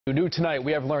New tonight,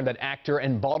 we have learned that actor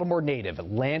and Baltimore native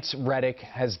Lance Reddick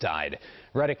has died.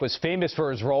 Reddick was famous for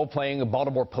his role playing the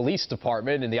Baltimore Police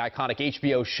Department in the iconic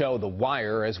HBO show The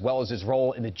Wire, as well as his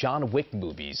role in the John Wick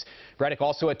movies. Reddick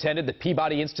also attended the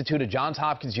Peabody Institute at Johns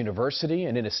Hopkins University,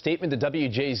 and in a statement to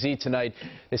WJZ tonight,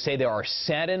 they say they are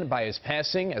saddened by his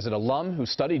passing. As an alum who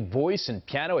studied voice and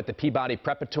piano at the Peabody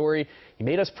Preparatory, he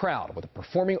made us proud with a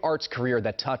performing arts career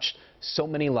that touched so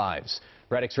many lives.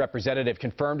 Reddick's representative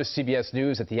confirmed to CBS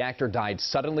News that the actor died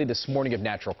suddenly this morning of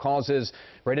natural causes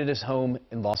right at his home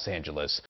in Los Angeles.